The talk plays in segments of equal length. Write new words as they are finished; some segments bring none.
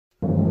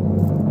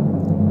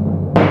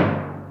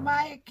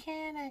Buy a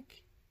Canik.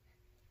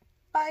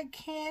 Buy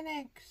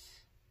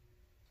Caniks.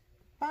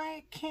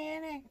 Buy a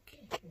Canik.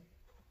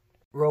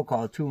 Roll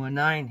call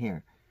 219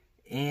 here.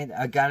 And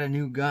I got a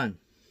new gun.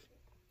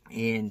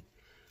 And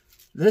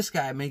this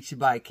guy makes you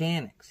buy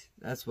Caniks.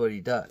 That's what he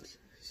does.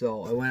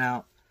 So I went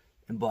out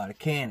and bought a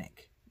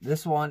Canik.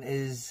 This one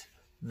is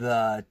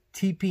the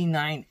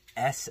TP9SF.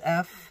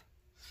 I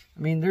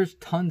mean, there's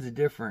tons of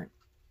different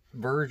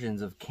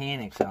versions of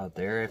Caniks out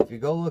there. If you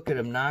go look at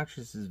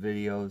Obnoxious's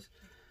videos,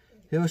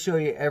 he'll show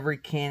you every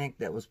Canik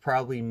that was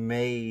probably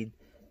made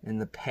in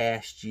the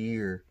past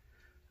year,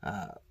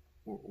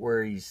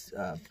 where he's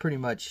pretty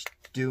much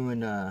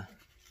doing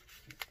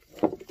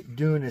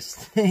his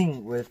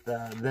thing with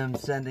them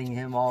sending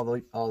him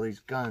all these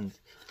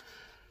guns.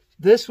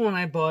 This one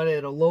I bought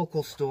at a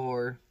local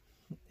store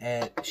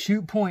at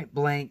Shoot Point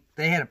Blank.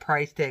 They had a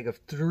price tag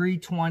of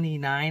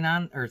 $329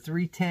 on, or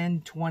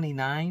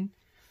 $310.29,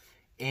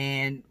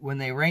 and when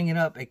they rang it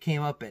up, it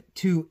came up at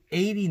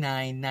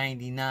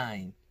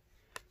 $289.99.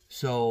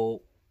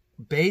 So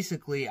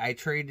basically, I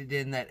traded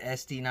in that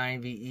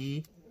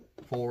SD9VE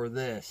for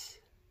this.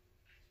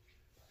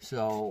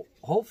 So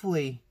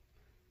hopefully,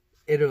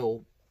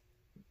 it'll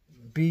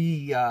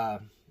be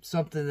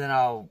something that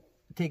I'll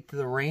take to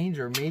the range,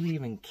 or maybe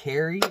even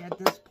carry at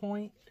this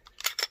point.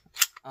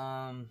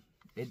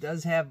 It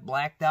does have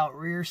blacked out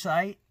rear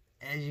sight,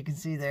 as you can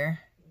see there,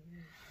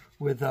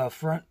 with a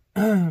front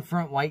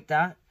white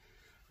dot.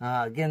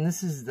 Again,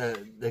 this is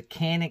the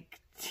Canik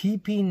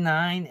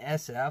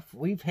TP9SF.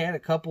 We've had a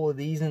couple of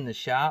these in the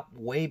shop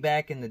way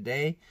back in the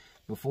day,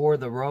 before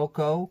the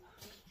Roco,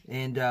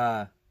 and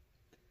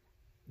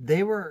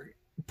they were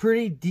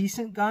pretty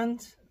decent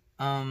guns.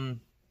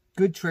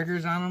 Good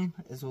triggers on them,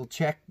 as we'll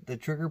check the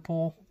trigger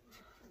pull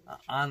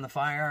on the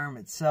firearm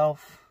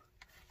itself.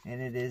 And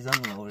it is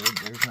unloaded.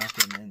 There's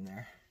nothing in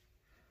there.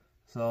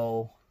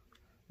 So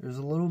there's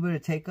a little bit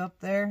of take up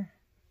there.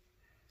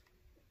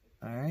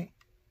 Alright.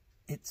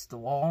 Hits the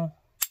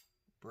wall.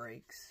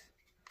 Breaks.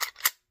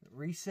 The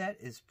reset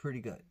is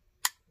pretty good.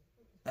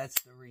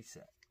 That's the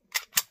reset.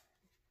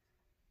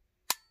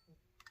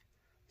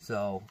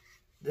 So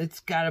it's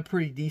got a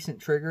pretty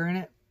decent trigger in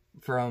it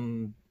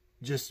from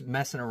just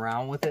messing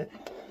around with it.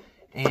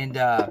 And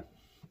it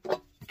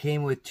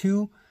came with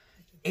two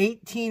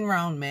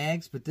 18-round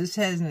mags, but this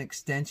has an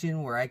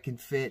extension where I can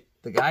fit,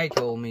 the guy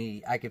told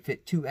me I could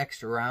fit 2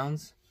 extra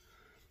rounds.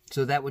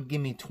 So that would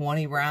give me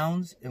 20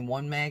 rounds in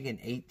one mag and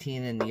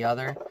 18 in the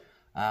other,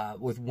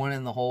 with one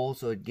in the hole.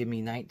 So it'd give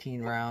me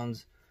 19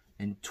 rounds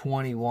and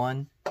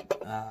 21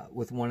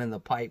 with one in the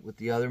pipe with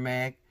the other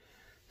mag.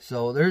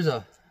 So there's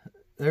a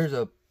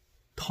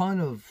ton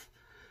of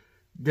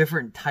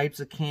different types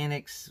of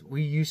Caniks.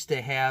 We used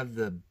to have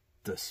the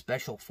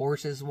Special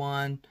Forces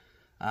one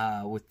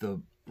with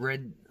the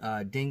red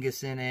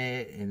dingus in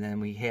it, and then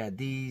we had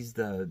these,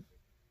 the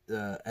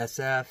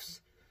SFs.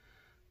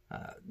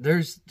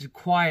 There's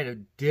quite a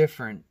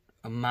different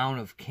amount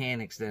of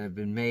Caniks that have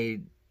been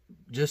made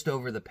just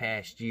over the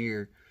past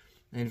year.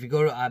 And if you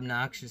go to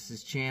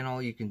Obnoxious's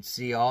channel, you can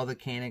see all the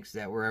Caniks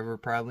that were ever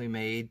probably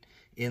made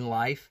in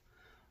life.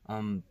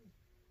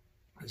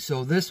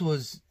 So this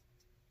was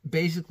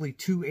basically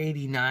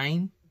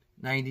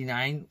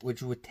 $289.99,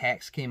 which with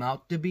tax came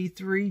out to be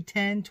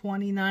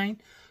 $310.29.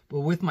 But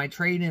with my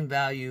trade-in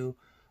value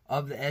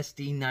of the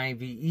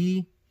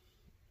SD9VE,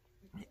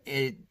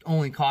 it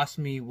only cost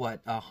me,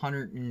 what,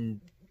 $130,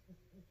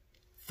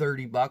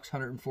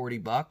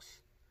 $140,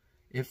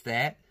 if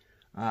that,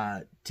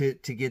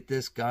 to get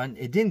this gun.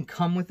 It didn't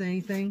come with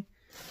anything,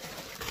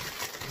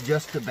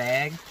 just a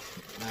bag.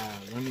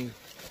 Let me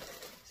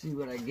see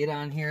what I get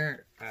on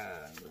here.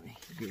 Let me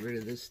get rid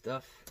of this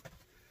stuff.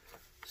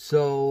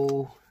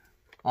 So,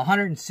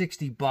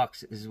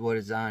 $160 is what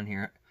is on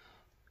here.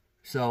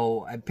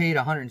 So I paid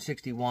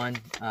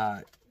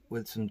 $161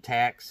 with some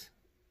tax.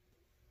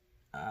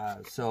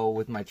 So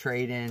with my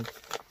trade-in,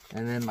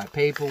 and then my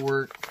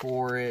paperwork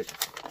for it.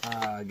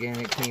 Again,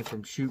 it came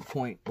from Shoot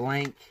Point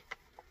Blank.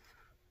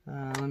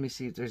 Let me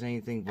see if there's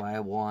anything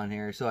viable on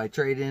here. So I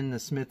traded in the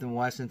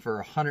Smith&Wesson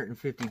for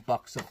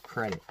 $150 of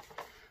credit.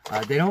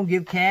 They don't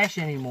give cash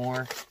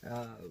anymore.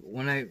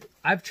 When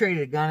I've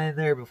traded a gun in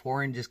there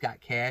before and just got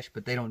cash,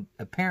 but they don't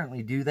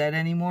apparently do that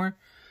anymore,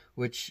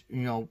 which,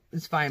 you know,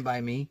 is fine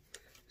by me.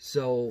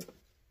 So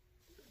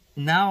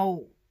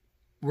now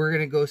we're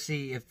gonna go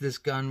see if this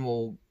gun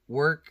will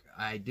work.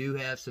 I do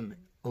have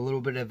a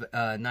little bit of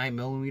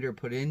 9mm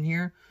put in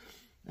here,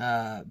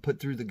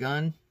 put through the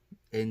gun,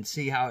 and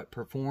see how it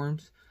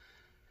performs.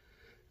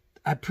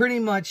 I pretty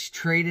much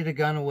traded a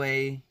gun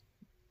away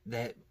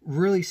that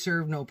really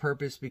served no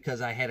purpose, because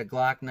I had a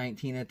Glock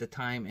 19 at the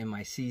time and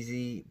my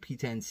CZ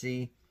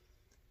P10C,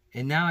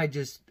 and now I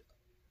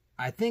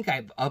think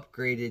I've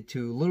upgraded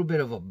to a little bit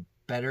of a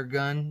better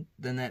gun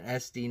than that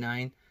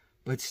SD9,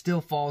 but still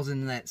falls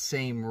in that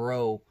same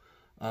row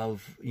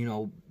of, you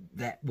know,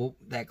 that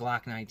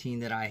Glock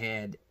 19 that I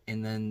had,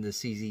 and then the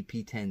CZ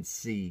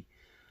P10C.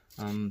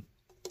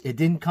 It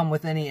didn't come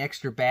with any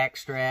extra back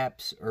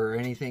straps or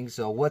anything,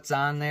 so what's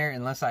on there,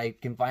 unless I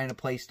can find a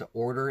place to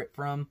order it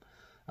from,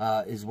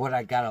 is what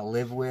I gotta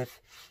live with.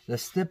 The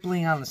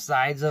stippling on the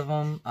sides of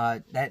them,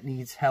 that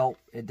needs help.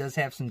 It does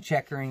have some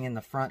checkering in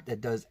the front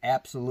that does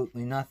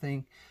absolutely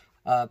nothing.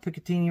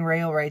 Picatinny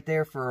rail right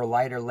there for a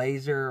lighter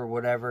laser or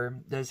whatever.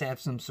 Does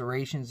have some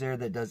serrations there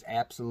that does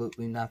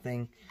absolutely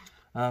nothing.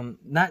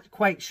 Not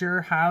quite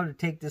sure how to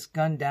take this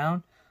gun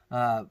down,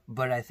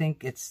 but I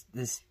think it's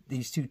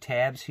these two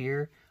tabs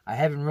here. I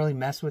haven't really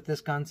messed with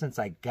this gun since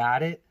I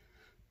got it.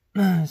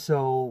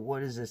 So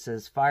what is this? It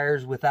says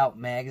fires without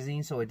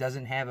magazine, so it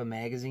doesn't have a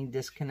magazine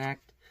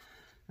disconnect.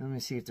 Let me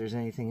see if there's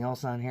anything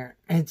else on here.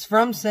 It's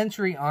from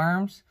Century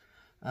Arms.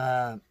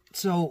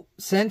 So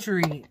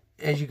Century,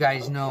 as you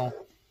guys know,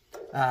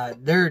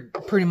 they're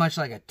pretty much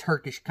like a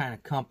Turkish kind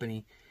of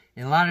company.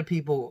 And a lot of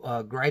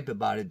people gripe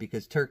about it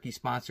because Turkey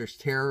sponsors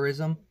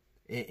terrorism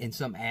in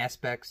some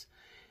aspects.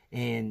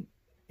 And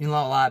you know,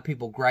 a lot of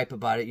people gripe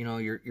about it. You know,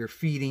 you're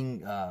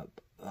feeding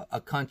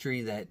a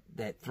country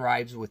that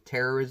thrives with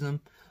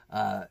terrorism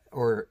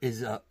or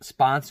is a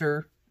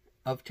sponsor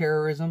of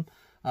terrorism.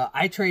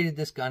 I traded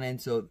this gun in,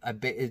 so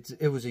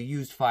it was a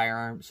used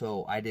firearm,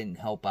 so I didn't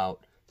help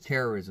out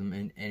terrorism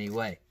in any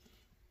way.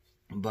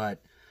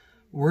 But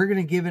we're going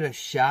to give it a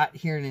shot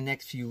here in the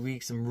next few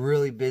weeks. I'm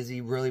really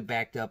busy, really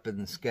backed up in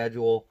the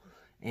schedule,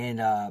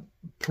 and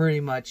pretty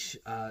much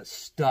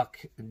stuck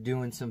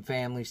doing some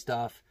family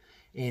stuff.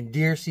 And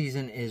deer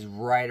season is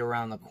right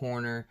around the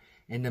corner,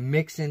 and to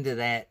mix into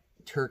that,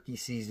 turkey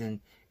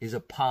season is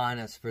upon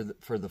us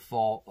for the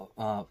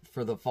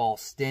fall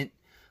stint,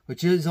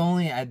 which is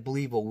only, I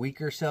believe, a week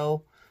or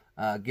so,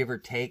 give or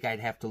take. I'd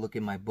have to look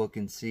in my book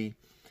and see.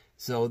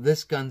 So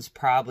this gun's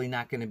probably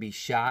not going to be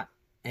shot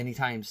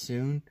anytime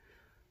soon,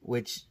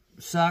 which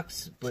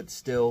sucks, but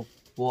still,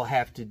 we'll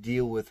have to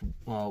deal with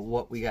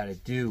what we got to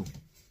do.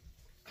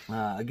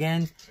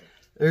 Again,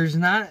 there's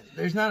not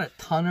a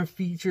ton of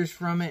features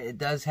from it. It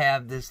does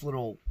have this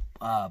little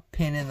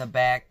pin in the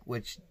back,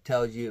 which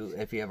tells you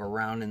if you have a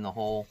round in the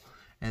hole,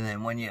 and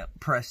then when you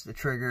press the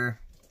trigger,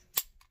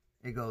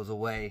 it goes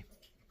away.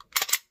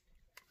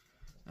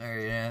 There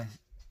it is.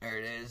 There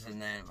it is,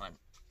 and then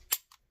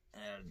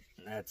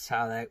that's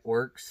how that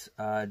works.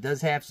 It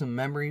does have some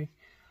memory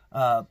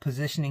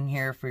positioning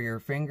here for your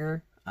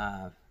finger,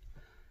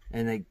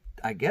 and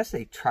I guess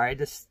they tried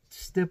to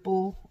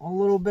stipple a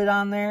little bit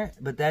on there,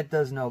 but that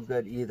does no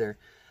good either.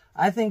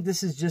 I think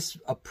this is just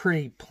a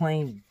pretty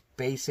plain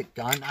basic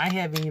gun. I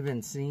haven't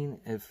even seen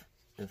if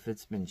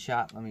it's been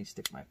shot. Let me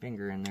stick my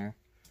finger in there.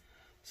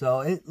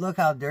 So look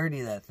how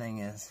dirty that thing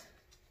is.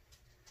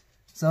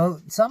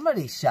 So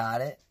somebody shot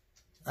it.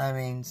 I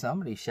mean,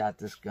 somebody shot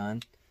this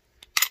gun.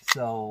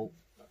 So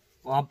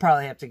I'll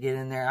probably have to get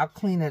in there. I'll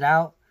clean it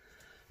out.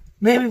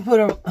 Maybe put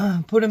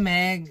a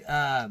mag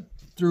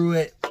through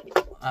it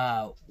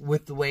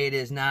with the way it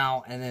is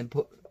now, and then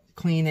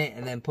clean it,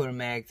 and then put a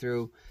mag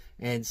through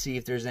and see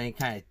if there's any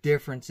kind of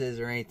differences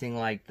or anything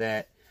like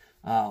that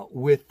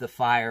with the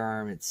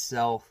firearm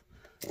itself.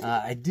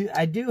 I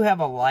do have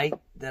a light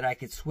that I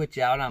could switch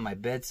out on my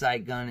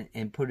bedside gun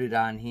and put it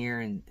on here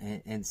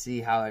and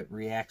see how it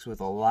reacts with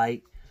a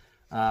light.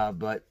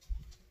 But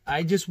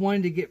I just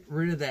wanted to get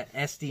rid of that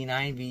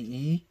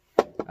SD9VE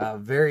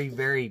very,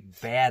 very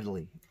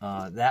badly.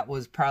 That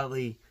was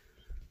probably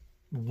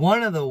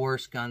one of the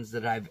worst guns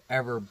that I've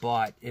ever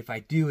bought. If I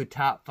do a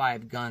top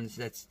 5 guns,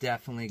 that's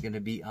definitely going to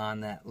be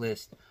on that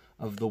list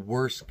of the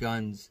worst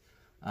guns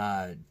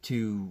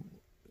to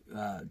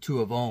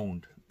have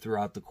owned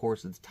throughout the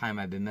course of the time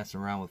I've been messing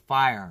around with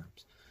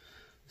firearms.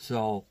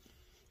 So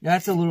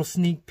that's a little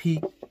sneak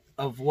peek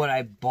of what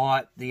I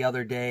bought the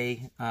other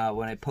day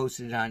when I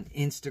posted it on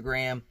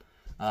Instagram.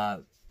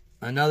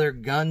 Another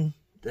gun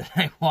that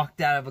I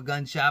walked out of a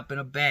gun shop in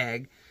a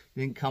bag.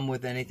 Didn't come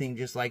with anything,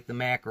 just like the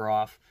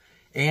Makarov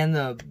and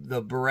the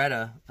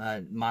Beretta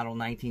model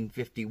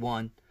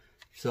 1951.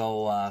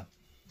 So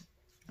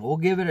we'll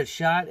give it a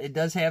shot. It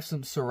does have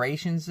some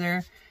serrations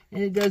there,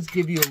 and it does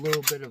give you a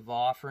little bit of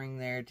offering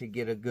there to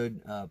get a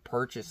good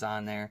purchase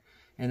on there.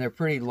 And they're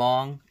pretty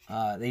long.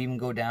 They even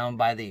go down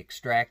by the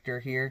extractor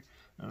here.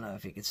 I don't know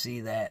if you can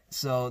see that.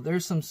 So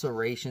there's some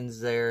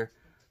serrations there.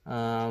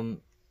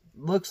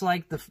 Looks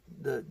like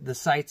the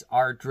sights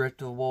are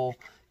driftable.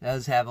 It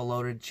does have a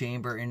loaded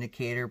chamber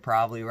indicator,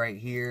 probably right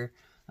here.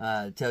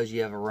 It tells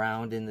you have a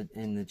round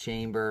in the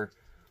chamber.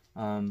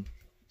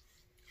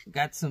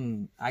 Got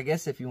some, I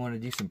guess if you want to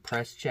do some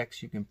press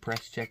checks, you can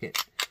press check it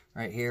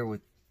right here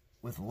with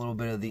a little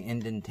bit of the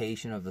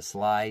indentation of the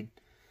slide.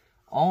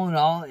 All in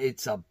all,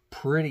 it's a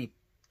pretty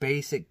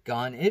basic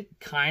gun. It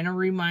kind of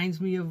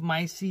reminds me of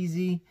my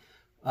CZ,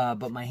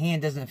 but my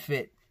hand doesn't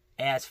fit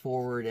as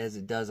forward as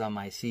it does on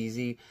my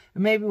CZ.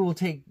 And maybe we'll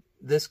take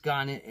this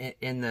gun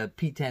in the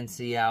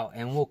P10C out,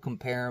 and we'll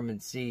compare them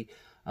and see,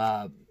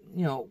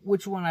 you know,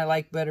 which one I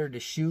like better to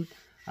shoot.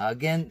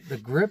 Again, the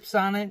grips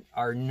on it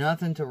are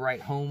nothing to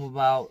write home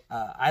about.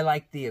 I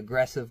like the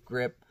aggressive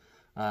grip,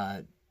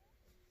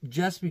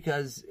 just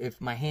because if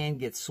my hand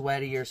gets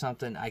sweaty or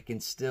something, I can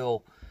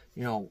still,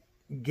 you know,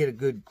 get a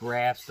good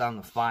grasp on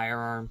the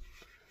firearm.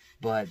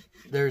 but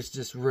there's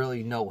just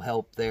really no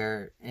help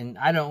there. And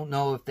I don't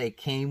know if they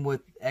came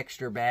with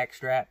extra back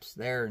straps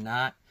there or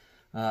not.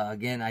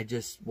 Again, I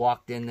just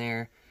walked in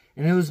there,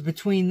 and it was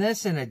between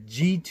this and a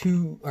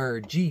G2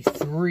 or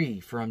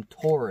G3 from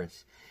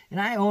Taurus. And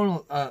I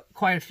own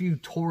quite a few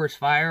Taurus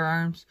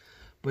firearms,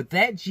 but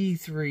that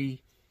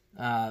G3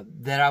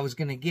 that I was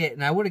going to get,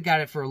 and I would have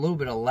got it for a little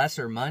bit of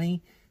lesser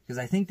money, because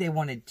I think they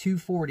wanted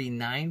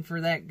 $249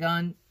 for that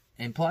gun.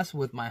 And plus,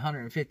 with my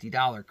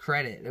 $150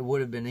 credit, it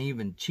would have been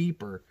even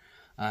cheaper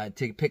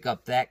to pick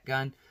up that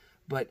gun.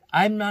 But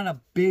I'm not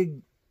a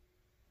big,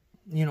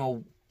 you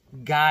know,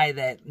 guy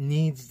that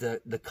needs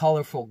the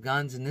colorful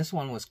guns. And this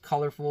one was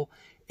colorful.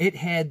 It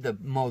had the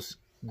most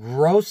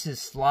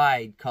grossest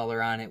slide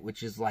color on it,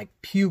 which is like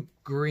puke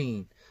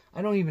green.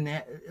 I don't even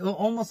have,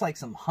 almost like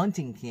some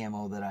hunting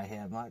camo that I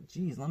have.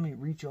 Geez, let me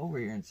reach over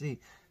here and see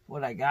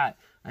what I got.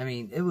 I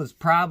mean, it was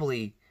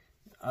probably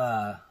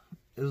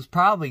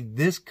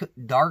this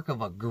dark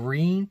of a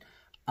green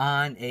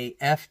on a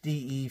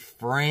FDE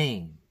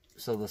frame.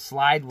 So the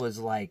slide was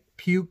like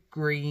puke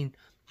green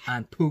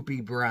on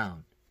poopy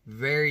brown.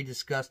 Very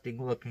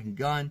disgusting looking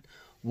gun.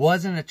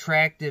 Wasn't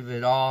attractive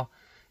at all.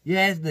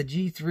 Yes, the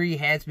G3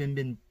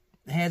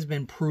 has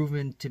been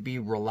proven to be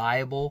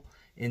reliable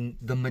in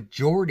the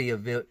majority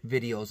of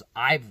videos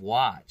I've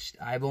watched.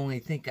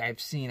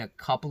 I've seen a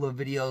couple of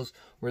videos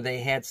where they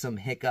had some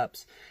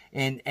hiccups,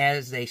 and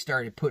as they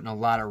started putting a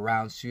lot of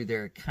rounds through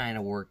there, it kind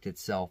of worked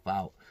itself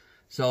out.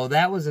 So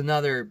that was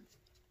another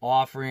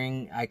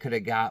offering I could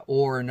have got,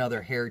 or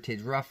another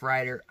Heritage Rough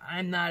Rider.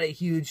 I'm not a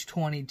huge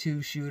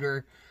 22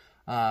 shooter.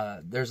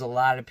 There's a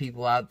lot of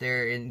people out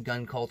there in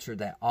gun culture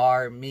that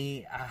are.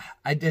 Me,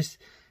 I just,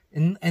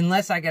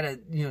 unless I gotta,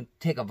 you know,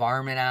 take a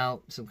varmint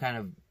out, some kind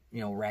of, you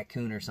know,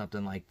 raccoon or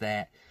something like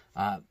that,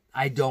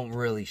 I don't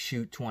really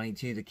shoot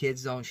 22. The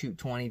kids don't shoot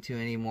 22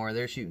 anymore.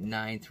 They're shooting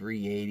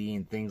 9.380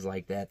 and things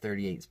like that,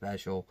 38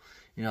 special,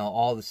 you know,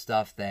 all the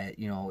stuff that,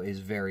 you know, is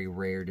very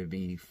rare to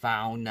be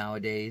found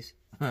nowadays.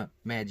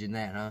 Imagine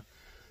that, huh?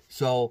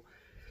 So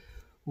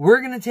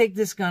we're going to take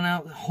this gun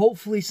out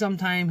hopefully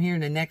sometime here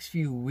in the next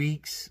few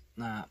weeks.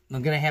 I'm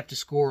going to have to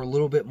score a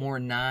little bit more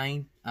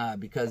 9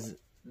 because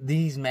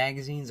these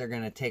magazines are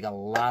going to take a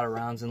lot of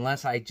rounds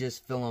unless I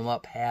just fill them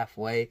up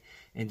halfway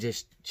and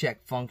just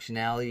check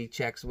functionality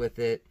checks with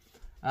it.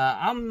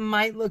 I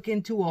might look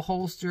into a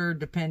holster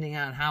depending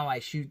on how I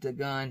shoot the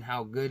gun,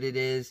 how good it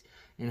is,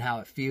 and how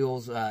it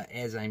feels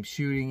as I'm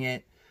shooting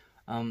it.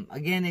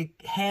 Again, it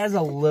has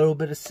a little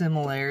bit of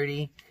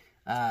similarity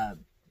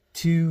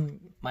to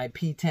my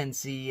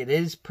P10C. It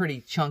is pretty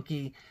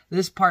chunky.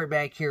 This part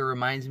back here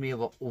reminds me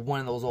of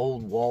one of those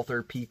old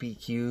Walther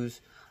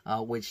PPQs,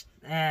 which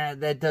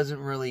that doesn't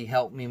really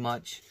help me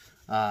much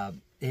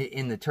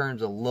in the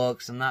terms of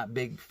looks. I'm not a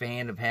big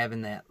fan of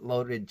having that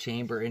loaded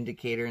chamber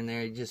indicator in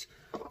there. Just,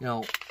 you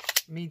know,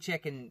 me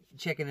checking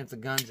if the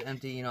gun's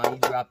empty. You know, you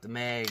drop the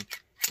mag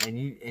and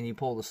you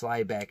pull the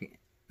slide back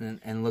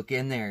and look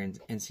in there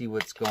and see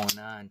what's going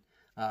on.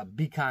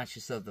 Be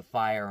conscious of the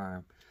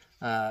firearm.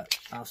 I'll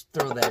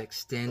throw that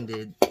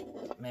extended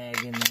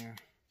mag in there.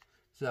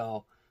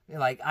 So,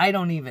 like, I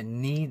don't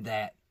even need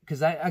that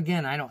because I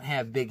don't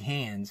have big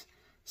hands.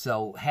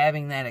 So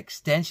having that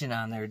extension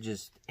on there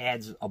just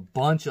adds a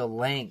bunch of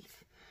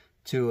length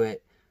to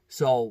it.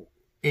 So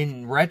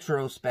in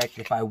retrospect,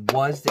 if I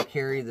was to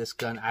carry this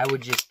gun, I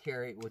would just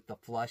carry it with the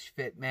flush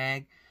fit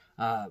mag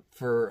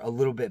for a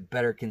little bit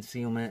better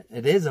concealment.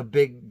 It is a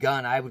big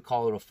gun. I would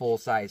call it a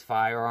full-size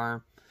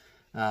firearm.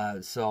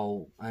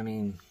 So, I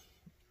mean,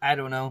 I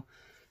don't know.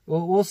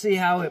 We'll see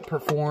how it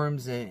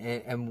performs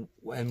and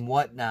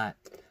whatnot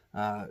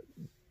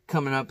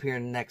coming up here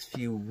in the next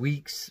few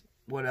weeks.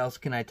 What else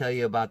can I tell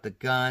you about the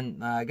gun?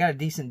 I got a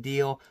decent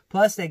deal.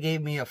 Plus, they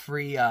gave me a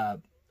free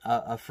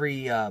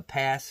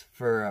pass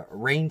for a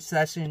range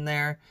session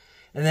there.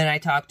 And then I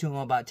talked to them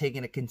about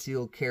taking a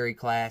concealed carry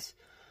class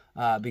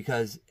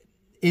because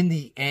in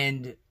the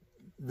end,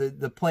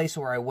 the place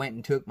where I went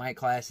and took my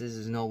classes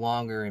is no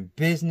longer in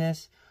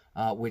business,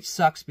 which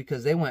sucks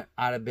because they went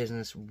out of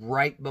business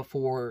right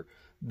before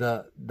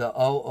the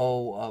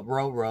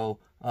Roro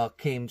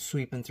came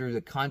sweeping through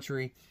the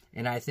country.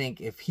 And I think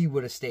if he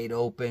would have stayed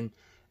open,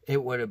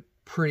 it would have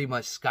pretty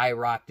much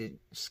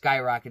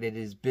skyrocketed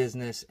his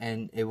business,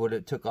 and it would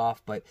have took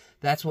off. But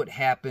that's what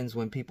happens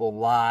when people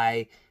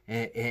lie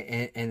and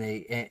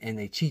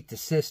they cheat the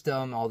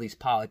system. All these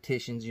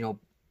politicians, you know,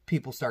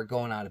 people start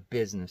going out of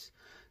business.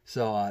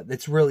 So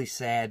it's really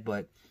sad.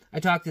 But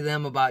I talked to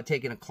them about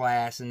taking a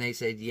class, and they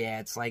said, yeah,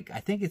 it's like, I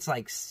think it's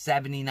like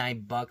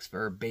 $79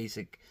 for a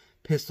basic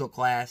pistol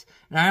class.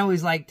 And I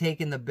always like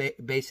taking the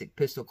basic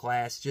pistol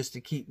class just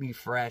to keep me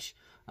fresh.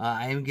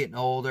 I am getting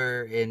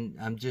older, and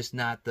I'm just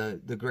not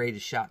the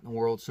greatest shot in the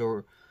world.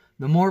 So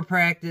the more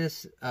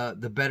practice,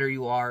 the better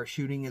you are.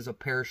 Shooting is a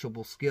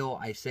perishable skill.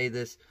 I say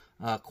this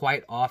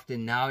quite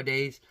often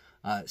nowadays,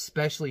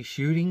 especially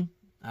shooting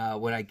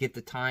when I get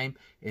the time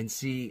and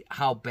see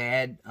how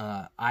bad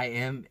I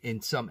am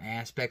in some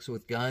aspects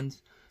with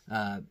guns.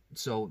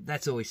 So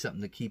that's always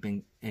something to keep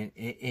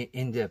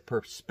into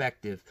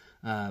perspective.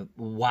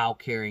 while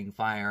carrying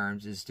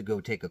firearms is to go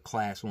take a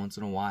class once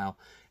in a while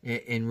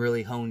and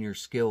really hone your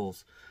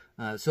skills.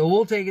 So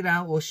we'll take it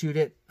out, we'll shoot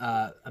it.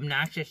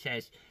 Obnoxious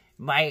says,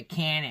 buy a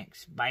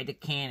Caniks, buy the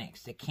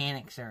Caniks. The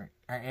Caniks are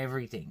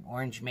everything.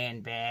 Orange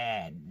Man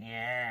bad.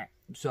 Yeah.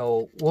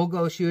 So we'll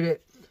go shoot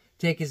it,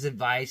 take his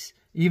advice.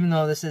 Even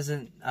though this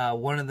isn't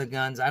one of the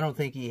guns, I don't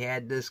think he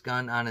had this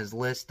gun on his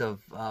list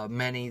of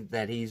many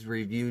that he's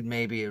reviewed.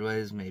 Maybe it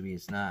was, maybe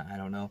it's not. I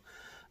don't know.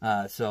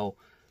 So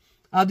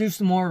I'll do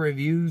some more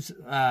reviews,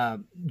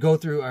 go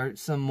through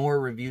some more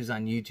reviews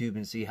on YouTube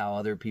and see how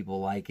other people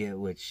like it,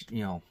 which,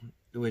 you know,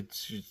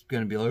 which is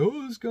going to be like,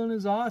 oh, this gun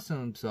is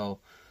awesome. So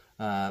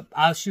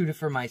I'll shoot it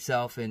for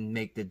myself and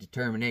make the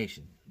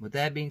determination. With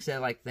that being said, I'd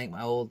like to thank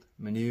my old,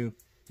 my new,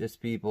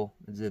 just people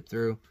that zip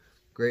through.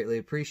 Greatly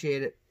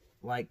appreciate it.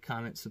 Like,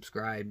 comment,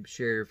 subscribe,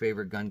 share your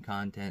favorite gun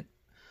content,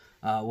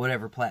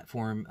 whatever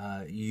platform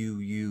you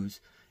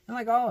use. And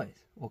like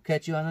always, we'll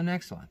catch you on the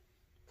next one.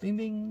 Bing,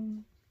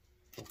 bing.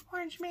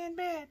 Orange Man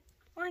bad.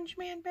 Orange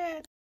Man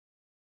bad.